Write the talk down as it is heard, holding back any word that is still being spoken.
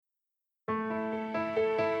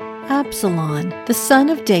Absalom, the son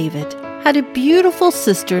of David, had a beautiful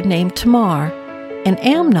sister named Tamar, and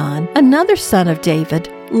Amnon, another son of David,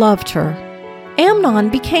 loved her. Amnon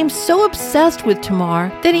became so obsessed with Tamar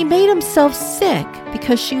that he made himself sick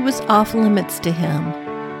because she was off limits to him.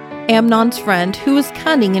 Amnon's friend, who was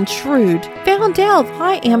cunning and shrewd, found out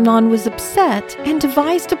why Amnon was upset and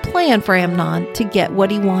devised a plan for Amnon to get what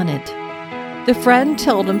he wanted. The friend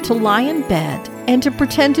told him to lie in bed and to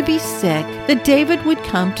pretend to be sick, that David would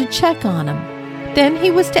come to check on him. Then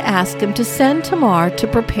he was to ask him to send Tamar to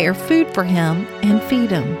prepare food for him and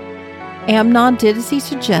feed him. Amnon did as he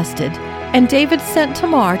suggested, and David sent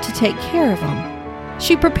Tamar to take care of him.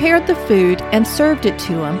 She prepared the food and served it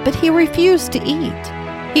to him, but he refused to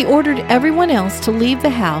eat. He ordered everyone else to leave the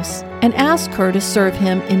house and asked her to serve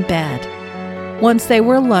him in bed. Once they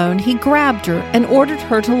were alone, he grabbed her and ordered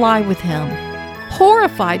her to lie with him.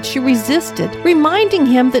 Horrified, she resisted, reminding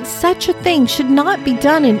him that such a thing should not be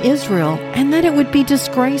done in Israel and that it would be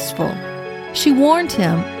disgraceful. She warned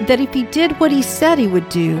him that if he did what he said he would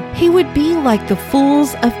do, he would be like the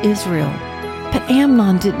fools of Israel. But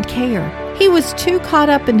Amnon didn't care. He was too caught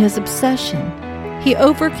up in his obsession. He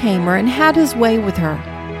overcame her and had his way with her.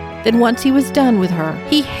 Then once he was done with her,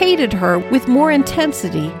 he hated her with more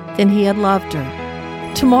intensity than he had loved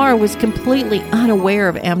her. Tamar was completely unaware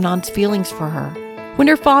of Amnon's feelings for her. When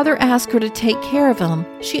her father asked her to take care of him,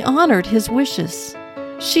 she honored his wishes.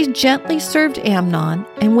 She gently served Amnon,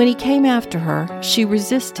 and when he came after her, she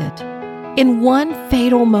resisted. In one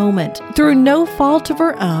fatal moment, through no fault of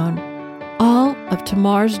her own, all of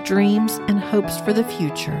Tamar's dreams and hopes for the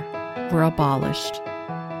future were abolished.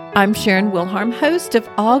 I'm Sharon Wilharm, host of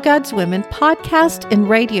All God's Women podcast and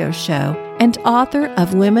radio show, and author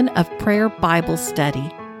of Women of Prayer Bible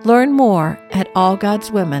Study. Learn more at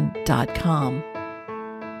allgodswomen.com.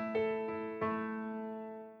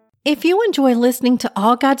 If you enjoy listening to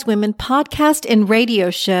All God's Women podcast and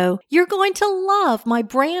radio show, you're going to love my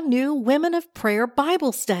brand new Women of Prayer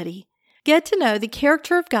Bible Study. Get to know the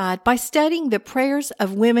character of God by studying the prayers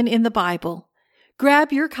of women in the Bible.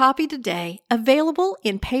 Grab your copy today, available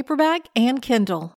in paperback and Kindle.